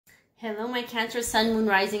Hello, my Cancer, Sun, Moon,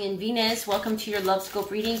 Rising, and Venus. Welcome to your Love Scope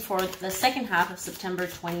reading for the second half of September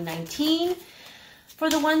 2019. For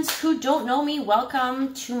the ones who don't know me,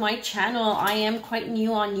 welcome to my channel. I am quite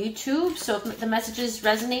new on YouTube, so if the messages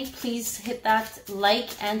resonate, please hit that like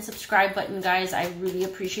and subscribe button, guys. I really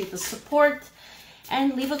appreciate the support.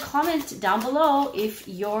 And leave a comment down below if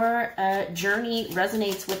your journey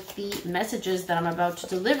resonates with the messages that I'm about to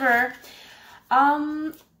deliver.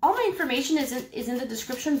 All my information is in the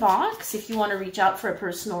description box if you want to reach out for a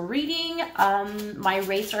personal reading. My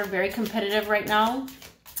rates are very competitive right now.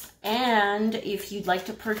 And if you'd like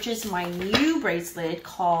to purchase my new bracelet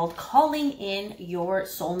called Calling In Your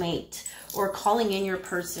Soulmate, or Calling In Your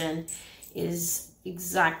Person, is the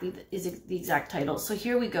exact title. So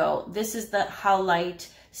here we go. This is the Howlite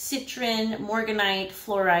Citron Morganite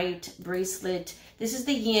Fluorite bracelet. This is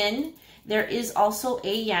the yin. There is also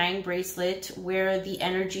a yang bracelet where the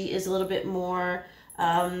energy is a little bit more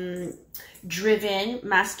driven,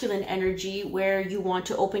 masculine energy, where you want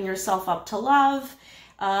to open yourself up to love.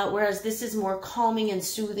 Whereas this is more calming and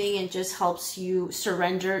soothing and just helps you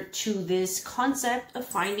surrender to this concept of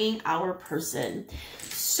finding our person.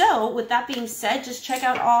 So with that being said, just check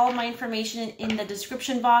out all my information in the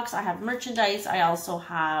description box. I have merchandise. I also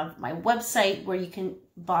have my website where you can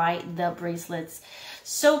buy the bracelets.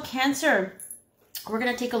 So Cancer, we're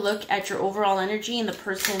going to take a look at your overall energy and the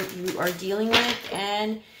person you are dealing with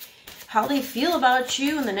and how they feel about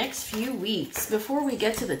you in the next few weeks. Before we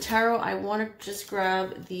get to the tarot, I want to just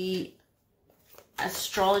grab the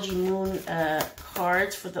astrology moon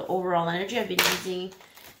cards for the overall energy. I've been using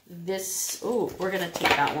this. Oh, we're going to take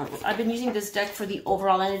that one. I've been using this deck for the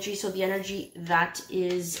overall energy. So the energy that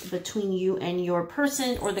is between you and your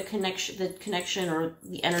person, or the connection or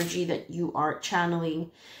the energy that you are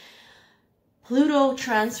channeling. Pluto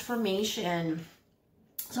transformation.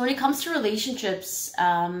 So when it comes to relationships,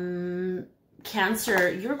 Cancer,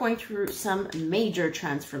 you're going through some major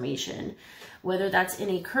transformation, whether that's in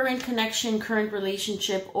a current connection, current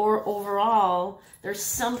relationship, or overall, there's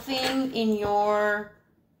something in your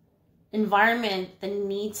environment that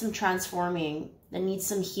needs some transforming, that needs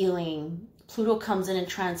some healing. Pluto comes in and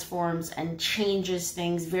transforms and changes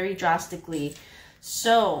things very drastically.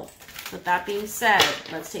 So with that being said,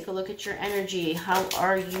 let's take a look at your energy. How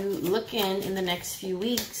are you looking in the next few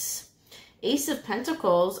weeks? Ace of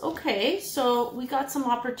Pentacles. Okay, so we got some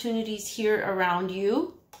opportunities here around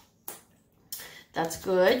you. That's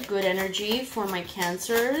good. Good energy for my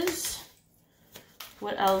Cancers.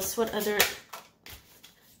 What else? What other?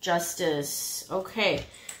 Justice. Okay,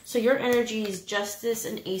 so your energy is Justice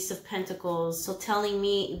and Ace of Pentacles. So telling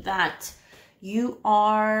me that you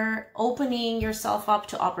are opening yourself up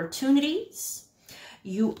to opportunities.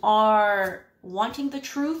 You are wanting the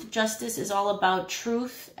truth. Justice is all about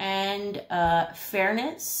truth and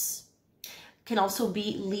fairness. Can also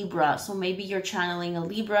be Libra. So maybe you're channeling a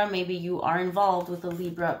Libra. Maybe you are involved with a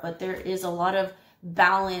Libra. But there is a lot of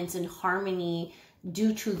balance and harmony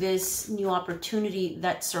due to this new opportunity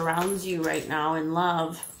that surrounds you right now in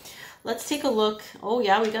love. Let's take a look. Oh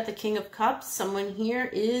yeah, we got the King of Cups. Someone here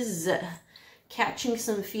is catching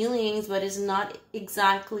some feelings, but is not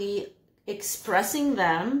exactly expressing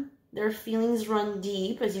them. Their feelings run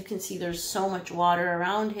deep. As you can see, there's so much water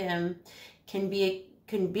around him. Can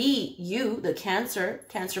be you, the Cancer.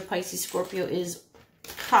 Cancer, Pisces, Scorpio is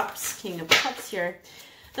Cups, King of Cups here.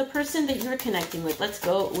 The person that you're connecting with. Let's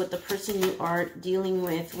go with the person you are dealing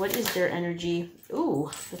with. What is their energy? Ooh,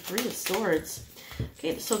 the Three of Swords.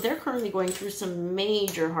 Okay, so they're currently going through some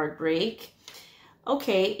major heartbreak.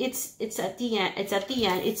 Okay, it's at the end. It's at the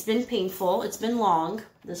end. It's been painful. It's been long,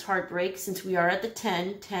 this heartbreak, since we are at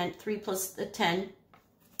the 3 plus the 10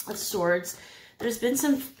 of Swords. There's been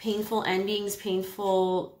some painful endings,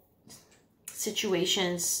 painful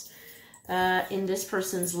situations in this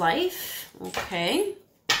person's life. Okay.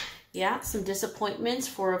 Yeah, some disappointments.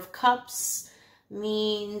 Four of Cups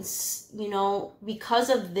means, you know, because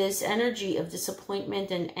of this energy of disappointment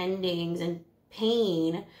and endings and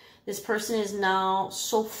pain, this person is now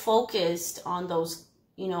so focused on those,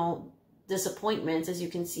 you know, disappointments. As you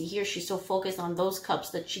can see here, she's so focused on those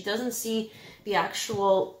cups that she doesn't see the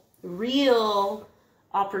actual real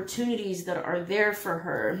opportunities that are there for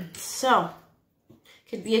her. So,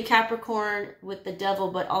 could be a Capricorn with the Devil,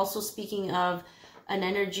 but also speaking of an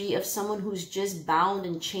energy of someone who's just bound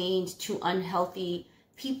and chained to unhealthy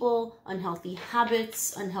people, unhealthy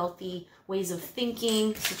habits, unhealthy ways of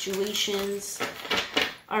thinking, situations.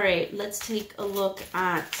 All right, let's take a look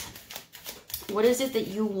at what is it that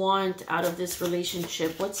you want out of this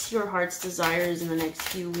relationship. What's your heart's desires in the next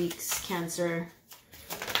few weeks, Cancer?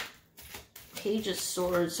 Page of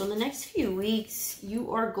Swords. So in the next few weeks,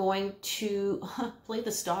 you are going to play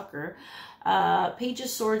the stalker. Page of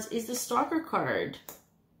Swords is the stalker card.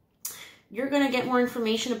 You're going to get more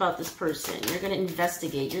information about this person. You're going to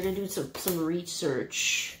investigate. You're going to do some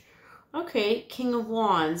research. Okay, King of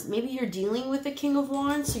Wands. Maybe you're dealing with the King of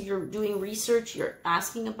Wands, so you're doing research. You're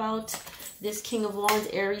asking about this King of Wands,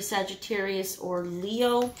 Aries, Sagittarius, or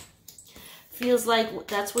Leo. Feels like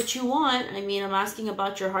that's what you want. I mean, I'm asking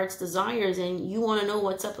about your heart's desires, and you want to know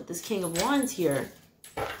what's up with this King of Wands here.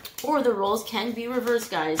 Or the roles can be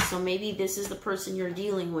reversed, guys. So maybe this is the person you're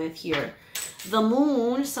dealing with here. The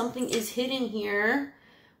Moon, something is hidden here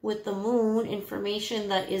with the Moon. Information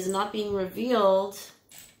that is not being revealed.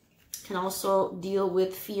 Can also deal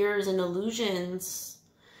with fears and illusions.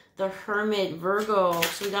 The Hermit, Virgo.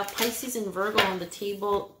 So we got Pisces and Virgo on the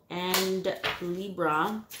table, and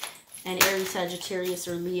Libra, and Aries, Sagittarius,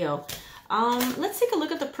 or Leo. Let's take a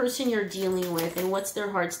look at the person you're dealing with and what's their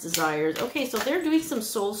heart's desires. Okay, so they're doing some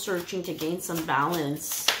soul searching to gain some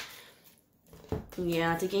balance.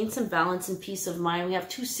 Yeah, to gain some balance and peace of mind. We have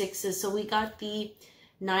 2 6s. So we got the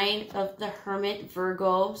 9 of the Hermit,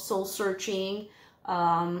 Virgo, soul searching.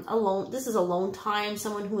 Alone. This is alone time.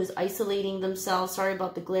 Someone who is isolating themselves. Sorry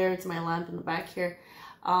about the glare. It's my lamp in the back here.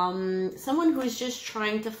 Someone who is just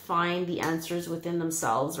trying to find the answers within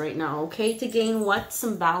themselves right now. Okay, to gain what?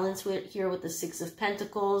 Some balance here with the 6 of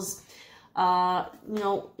Pentacles. You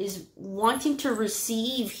know, is wanting to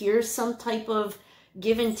receive here some type of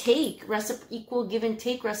give and take, equal give and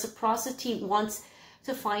take, reciprocity. Wants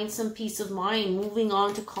to find some peace of mind, moving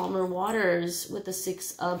on to calmer waters with the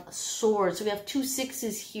 6 of Swords. So we have 2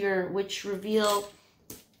 6s here, which reveal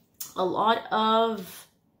a lot of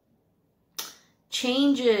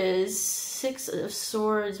changes. 6 of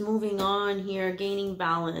Swords, moving on here, gaining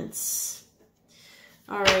balance.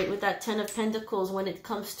 All right, with that 10 of Pentacles, when it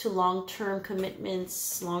comes to long-term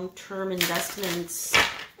commitments, long-term investments.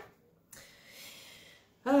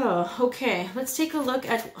 Oh, okay. Let's take a look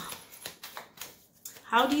at...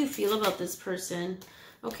 How do you feel about this person?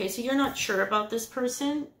 Okay, so you're not sure about this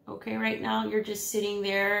person. Okay, right now you're just sitting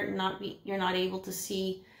there, you're not able to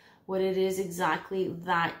see what it is exactly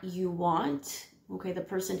that you want. Okay, the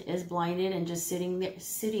person is blinded and just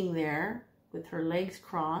sitting there with her legs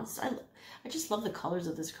crossed. I just love the colors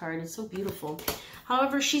of this card. It's so beautiful.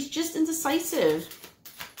 However, she's just indecisive.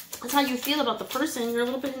 That's how you feel about the person. You're a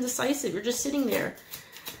little bit indecisive. You're just sitting there.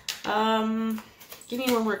 Give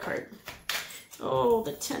me one more card. Oh,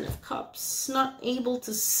 the 10 of Cups. Not able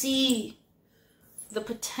to see the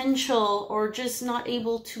potential, or just not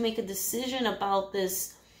able to make a decision about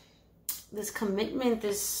this commitment,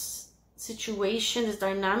 this situation, this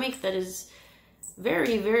dynamic that is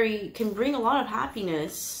very, very, can bring a lot of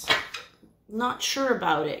happiness. Not sure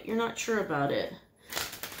about it. You're not sure about it.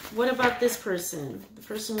 What about this person? The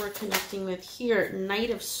person we're connecting with here, Knight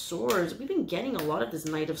of Swords. We've been getting a lot of this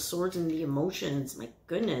Knight of Swords in the emotions. My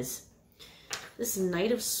goodness. This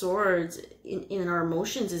Knight of Swords in our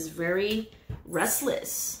emotions is very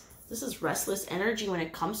restless. This is restless energy when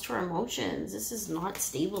it comes to our emotions. This is not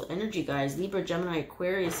stable energy, guys. Libra, Gemini,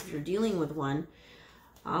 Aquarius, if you're dealing with one.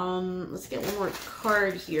 Let's get one more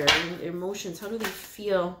card here. Emotions, how do they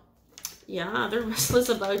feel? Yeah, they're restless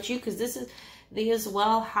about you because they as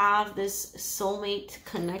well have this soulmate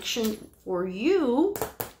connection for you.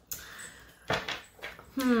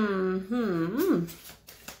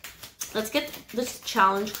 Let's get this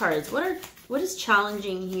challenge cards. What is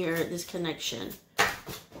challenging here, this connection?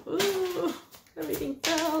 Ooh, everything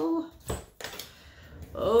fell.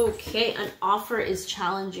 Okay, an offer is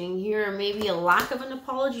challenging here. Maybe a lack of an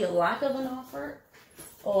apology, a lack of an offer.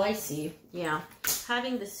 Oh, I see. Yeah.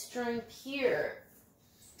 Having the strength here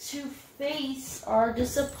to face our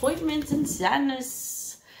disappointments and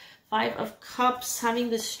sadness. 5 of Cups, having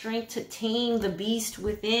the strength to tame the beast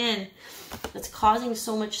within that's causing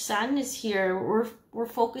so much sadness here. We're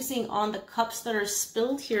focusing on the cups that are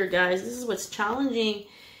spilled here, guys. This is what's challenging,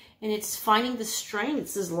 and it's finding the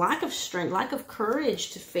strength. This lack of strength, lack of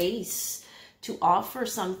courage to face, to offer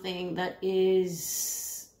something that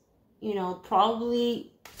is, you know,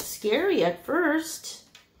 probably scary at first.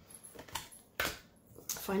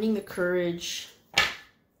 Finding the courage.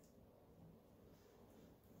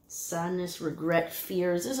 Sadness, regret,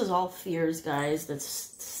 fears. This is all fears, guys,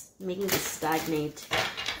 that's making us stagnate.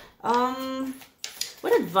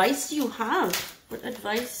 What advice do you have? What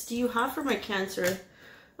advice do you have for my Cancer?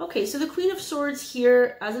 Okay, so the Queen of Swords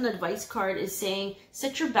here as an advice card is saying,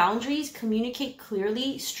 set your boundaries, communicate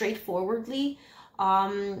clearly, straightforwardly.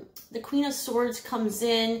 The Queen of Swords comes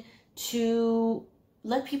in to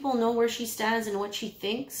let people know where she stands and what she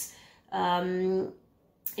thinks.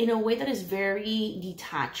 in a way that is very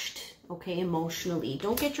detached, okay, emotionally.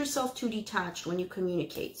 Don't get yourself too detached when you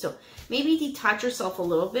communicate. So maybe detach yourself a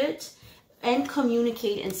little bit and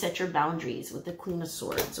communicate and set your boundaries with the Queen of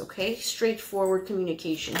Swords, okay? Straightforward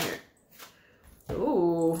communication here.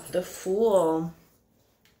 Ooh, the Fool.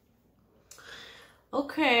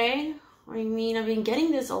 Okay, I mean, I've been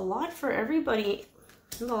getting this a lot for everybody.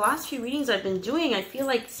 In the last few readings I've been doing, I feel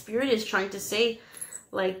like Spirit is trying to say,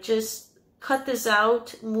 like, just cut this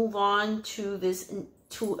out, move on to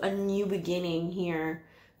a new beginning here.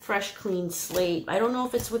 Fresh, clean slate. I don't know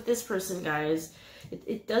if it's with this person, guys.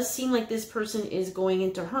 It does seem like this person is going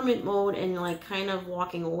into hermit mode and like kind of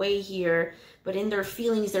walking away here. But in their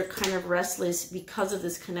feelings, they're kind of restless because of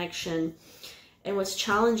this connection. And what's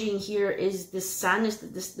challenging here is this sadness,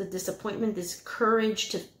 the disappointment, this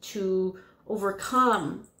courage to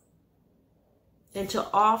overcome and to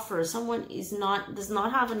offer. Someone does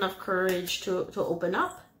not have enough courage to open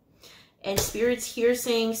up. And Spirit's here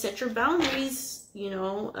saying, set your boundaries, you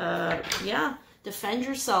know, yeah, defend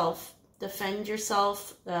yourself,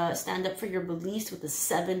 stand up for your beliefs with the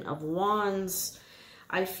 7 of Wands.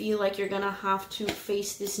 I feel like you're going to have to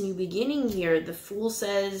face this new beginning here. The Fool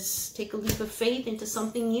says, take a leap of faith into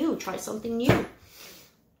something new. Try something new.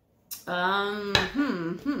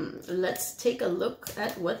 Let's take a look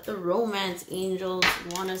at what the romance angels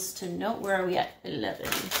want us to know. Where are we at? 11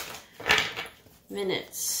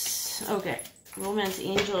 minutes. Okay. Romance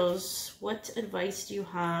angels, what advice do you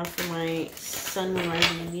have for my Sun, Moon,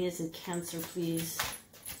 Rising, Venus, and Cancer, please?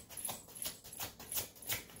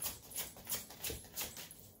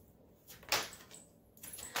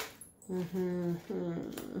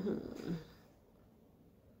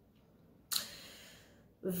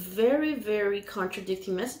 Very, very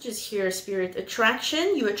contradicting messages here, Spirit.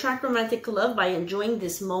 Attraction. You attract romantic love by enjoying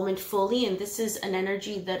this moment fully. And this is an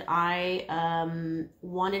energy that I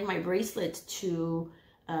wanted my bracelet to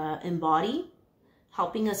embody.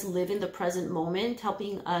 Helping us live in the present moment.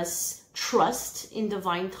 Helping us trust in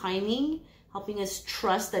divine timing. Helping us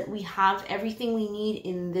trust that we have everything we need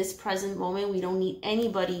in this present moment. We don't need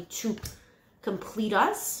anybody to complete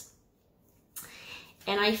us.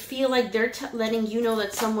 And I feel like they're letting you know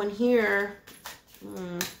that someone here,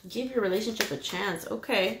 give your relationship a chance.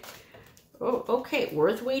 Okay. Oh, okay.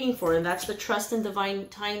 Worth waiting for. And that's the trust and divine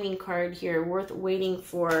timing card here. Worth waiting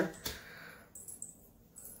for.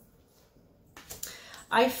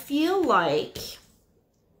 I feel like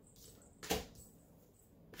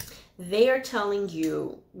they are telling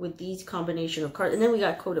you with these combination of cards, and then we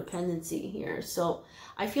got codependency here. So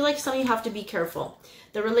I feel like some of you have to be careful.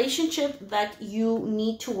 The relationship that you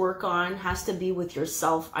need to work on has to be with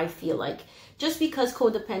yourself, I feel like. Just because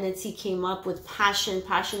codependency came up with passion,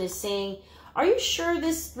 passion is saying, are you sure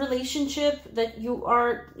this relationship that you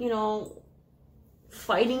are, you know,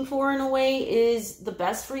 fighting for in a way is the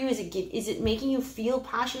best for you? Is it making you feel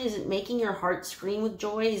passion? Is it making your heart scream with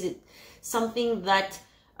joy? Is it something that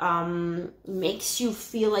makes you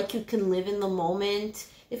feel like you can live in the moment?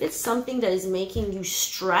 If it's something that is making you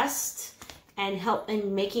stressed and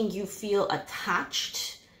making you feel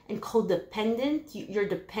attached and codependent, you're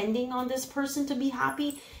depending on this person to be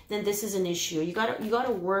happy, then this is an issue. You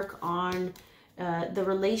gotta work on the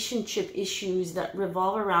relationship issues that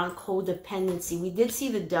revolve around codependency. We did see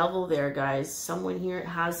the devil there, guys. Someone here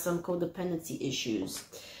has some codependency issues,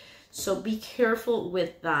 so be careful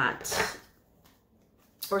with that.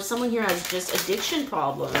 Or someone here has just addiction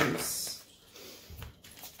problems.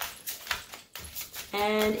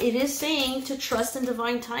 And it is saying to trust in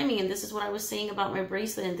divine timing. And this is what I was saying about my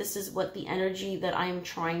bracelet. And this is what the energy that I'm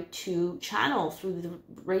trying to channel through the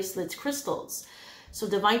bracelet's crystals. So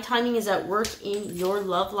divine timing is at work in your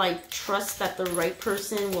love life. Trust that the right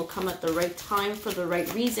person will come at the right time for the right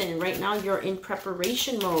reason. And right now you're in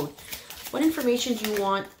preparation mode. What information do you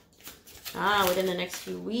want? Within the next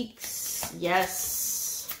few weeks. Yes.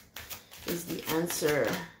 Is the answer.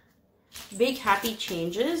 Big happy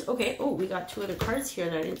changes. Okay. Oh, we got 2 other cards here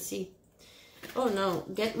that I didn't see. Oh no.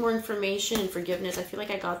 Get more information and forgiveness. I feel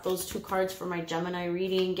like I got those 2 cards for my Gemini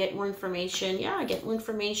reading. Get more information. Yeah, get more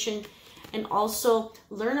information. And also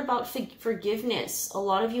learn about forgiveness. A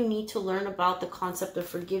lot of you need to learn about the concept of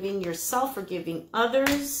forgiving yourself, forgiving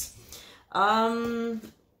others.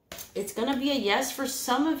 It's going to be a yes for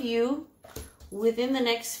some of you within the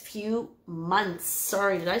next few months.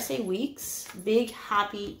 Sorry, did I say weeks? Big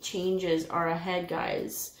happy changes are ahead,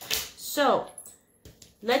 guys. So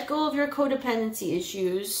let go of your codependency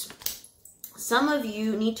issues. Some of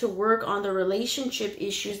you need to work on the relationship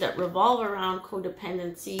issues that revolve around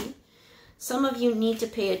codependency. Some of you need to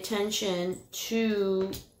pay attention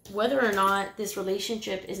to whether or not this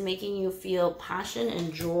relationship is making you feel passion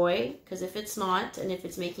and joy. Because if it's not, and if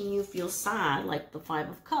it's making you feel sad, like the Five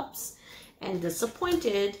of Cups, and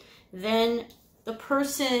disappointed, then the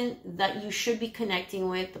person that you should be connecting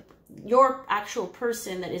with, your actual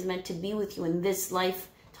person that is meant to be with you in this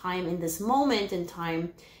lifetime, in this moment in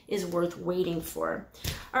time, is worth waiting for.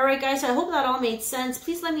 All right, guys, so I hope that all made sense.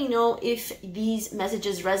 Please let me know if these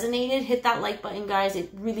messages resonated. Hit that like button, guys. It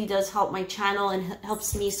really does help my channel and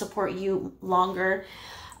helps me support you longer.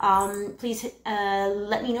 Please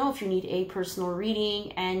let me know if you need a personal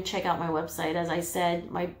reading, and check out my website. As I said,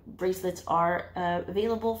 my bracelets are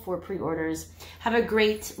available for pre-orders. Have a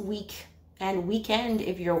great week and weekend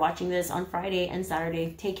if you're watching this on Friday and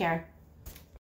Saturday. Take care.